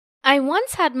I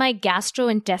once had my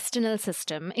gastrointestinal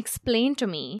system explained to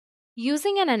me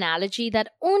using an analogy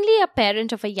that only a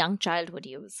parent of a young child would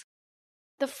use.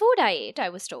 The food I ate, I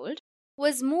was told,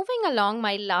 was moving along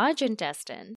my large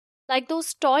intestine like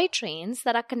those toy trains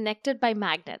that are connected by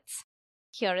magnets.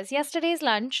 Here is yesterday's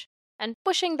lunch, and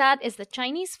pushing that is the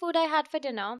Chinese food I had for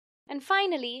dinner, and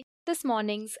finally, this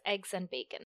morning's eggs and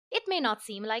bacon. It may not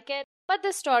seem like it, but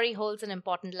this story holds an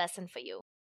important lesson for you,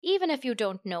 even if you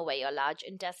don't know where your large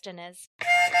intestine is.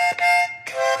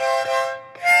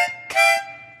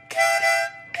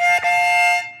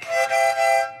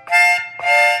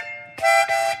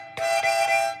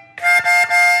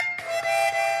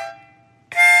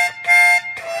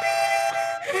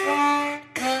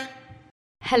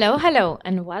 Hello,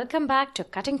 and welcome back to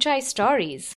Cutting Chai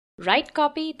Stories. Write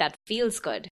copy that feels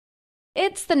good.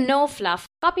 It's the no fluff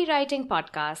copywriting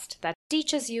podcast that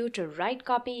teaches you to write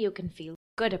copy you can feel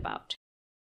good about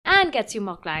and gets you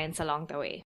more clients along the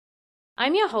way.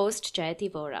 I'm your host, Jayati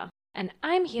Vora, and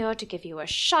I'm here to give you a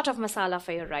shot of masala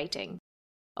for your writing.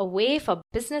 A way for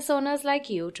business owners like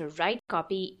you to write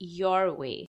copy your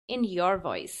way, in your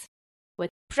voice, with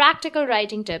practical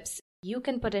writing tips you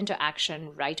can put into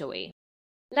action right away.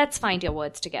 Let's find your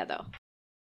words together.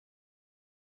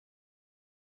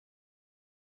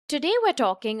 Today we're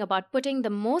talking about putting the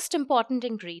most important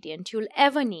ingredient you'll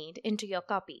ever need into your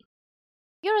copy.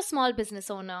 You're a small business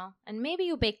owner, and maybe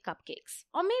you bake cupcakes,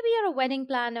 or maybe you're a wedding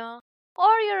planner,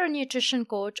 or you're a nutrition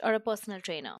coach or a personal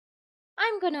trainer.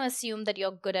 I'm going to assume that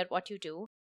you're good at what you do,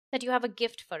 that you have a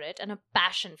gift for it and a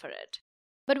passion for it.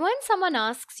 But when someone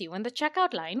asks you in the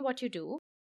checkout line what you do,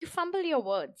 you fumble your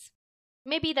words.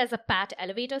 Maybe there's a pat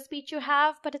elevator speech you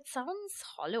have, but it sounds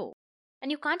hollow, and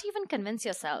you can't even convince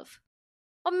yourself.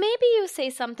 Or maybe you say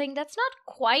something that's not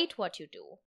quite what you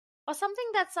do, or something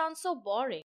that sounds so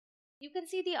boring. You can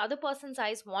see the other person's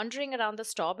eyes wandering around the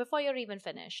store before you're even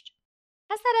finished.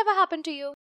 Has that ever happened to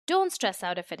you? Don't stress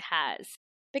out if it has,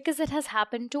 because it has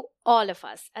happened to all of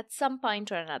us at some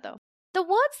point or another. The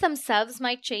words themselves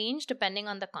might change depending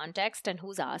on the context and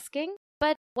who's asking,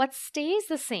 but what stays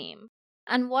the same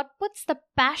and what puts the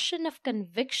passion of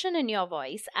conviction in your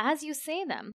voice as you say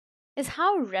them is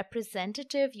how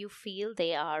representative you feel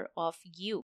they are of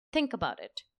you. Think about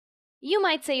it. You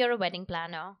might say you're a wedding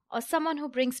planner, or someone who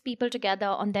brings people together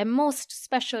on their most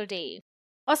special day,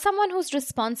 or someone who's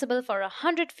responsible for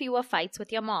 100 fewer fights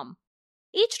with your mom.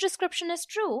 Each description is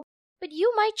true, but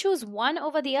you might choose one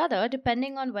over the other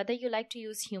depending on whether you like to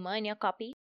use humor in your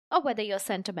copy, or whether you're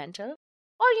sentimental,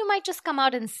 or you might just come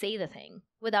out and say the thing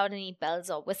without any bells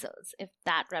or whistles if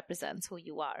that represents who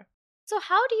you are. So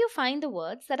how do you find the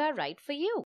words that are right for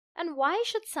you? And why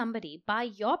should somebody buy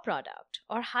your product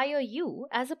or hire you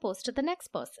as opposed to the next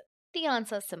person? The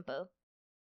answer is simple.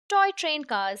 Toy train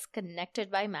cars connected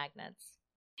by magnets.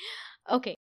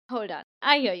 Okay, hold on.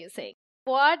 I hear you saying,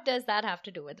 what does that have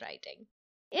to do with writing?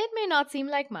 It may not seem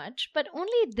like much, but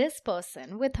only this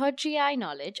person with her GI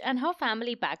knowledge and her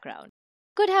family background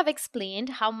could have explained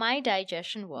how my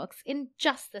digestion works in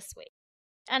just this way.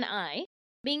 And I,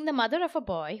 being the mother of a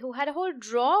boy who had a whole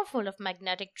drawer full of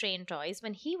magnetic train toys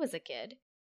when he was a kid,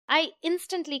 I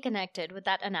instantly connected with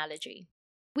that analogy.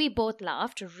 We both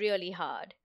laughed really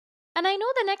hard. And I know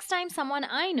the next time someone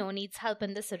I know needs help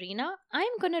in this arena,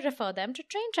 I'm going to refer them to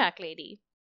Train Track Lady.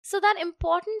 So that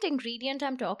important ingredient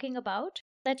I'm talking about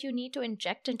that you need to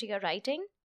inject into your writing,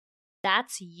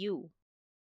 that's you.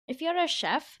 If you're a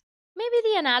chef, maybe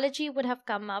the analogy would have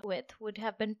come up with would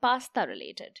have been pasta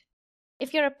related.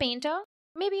 If you're a painter,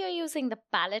 maybe you're using the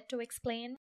palette to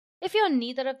explain. If you're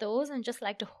neither of those and just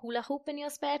like to hula hoop in your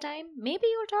spare time, maybe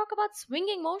you'll talk about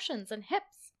swinging motions and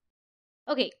hips.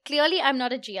 Okay, clearly I'm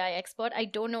not a GI expert. I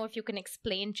don't know if you can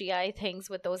explain GI things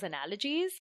with those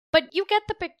analogies, but you get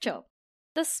the picture.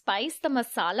 The spice, the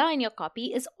masala in your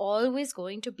copy is always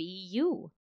going to be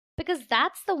you, because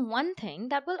that's the one thing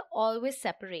that will always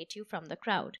separate you from the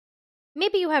crowd.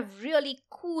 Maybe you have really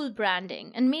cool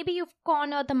branding, and maybe you've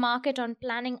cornered the market on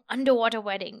planning underwater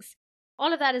weddings.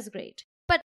 All of that is great.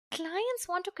 But clients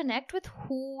want to connect with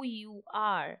who you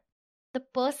are, the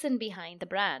person behind the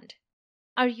brand.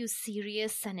 Are you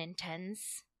serious and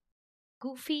intense?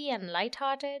 Goofy and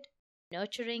lighthearted?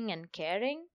 Nurturing and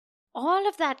caring? All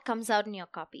of that comes out in your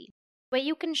copy, where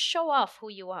you can show off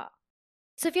who you are.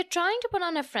 So if you're trying to put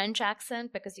on a French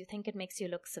accent because you think it makes you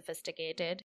look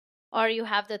sophisticated, or you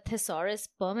have the thesaurus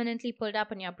permanently pulled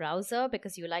up on your browser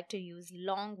because you like to use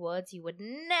long words you would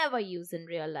never use in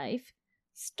real life,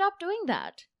 stop doing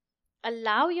that.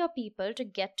 Allow your people to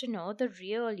get to know the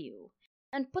real you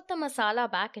and put the masala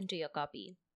back into your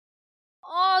copy.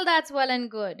 All that's well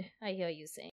and good, I hear you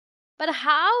saying. But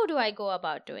how do I go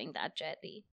about doing that,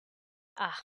 Jayati?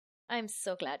 Ah, I'm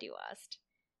so glad you asked.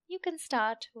 You can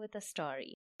start with a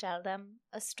story. Tell them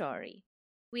a story.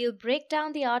 We'll break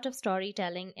down the art of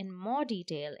storytelling in more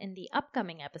detail in the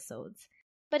upcoming episodes.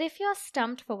 But if you're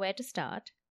stumped for where to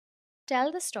start,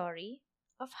 tell the story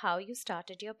of how you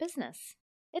started your business.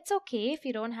 It's okay if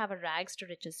you don't have a rags to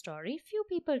riches story, few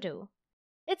people do.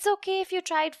 It's okay if you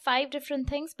tried 5 different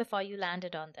things before you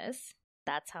landed on this.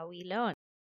 That's how we learn.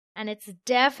 And it's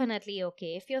definitely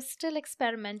okay if you're still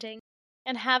experimenting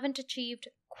and haven't achieved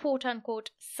quote unquote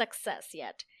success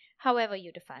yet, however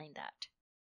you define that.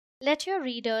 Let your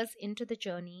readers into the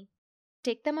journey,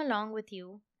 take them along with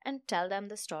you, and tell them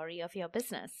the story of your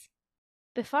business.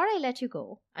 Before I let you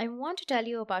go, I want to tell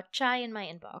you about Chai in My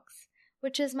Inbox,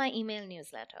 which is my email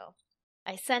newsletter.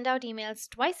 I send out emails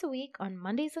twice a week on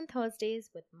Mondays and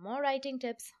Thursdays with more writing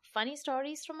tips, funny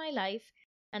stories from my life,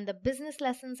 and the business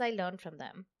lessons I learned from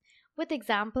them, with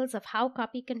examples of how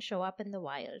copy can show up in the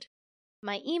wild.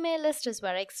 My email list is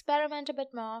where I experiment a bit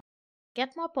more,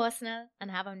 get more personal, and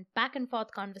have a back and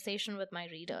forth conversation with my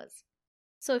readers.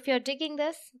 So if you're digging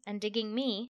this and digging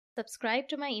me, subscribe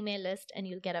to my email list and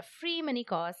you'll get a free mini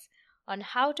course on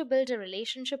how to build a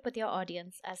relationship with your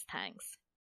audience as thanks.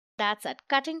 That's at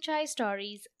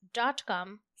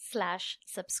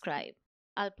cuttingchaistories.com/subscribe.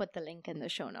 I'll put the link in the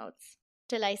show notes.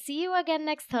 Till I see you again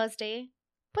next Thursday,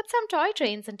 put some toy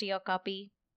trains into your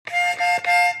copy.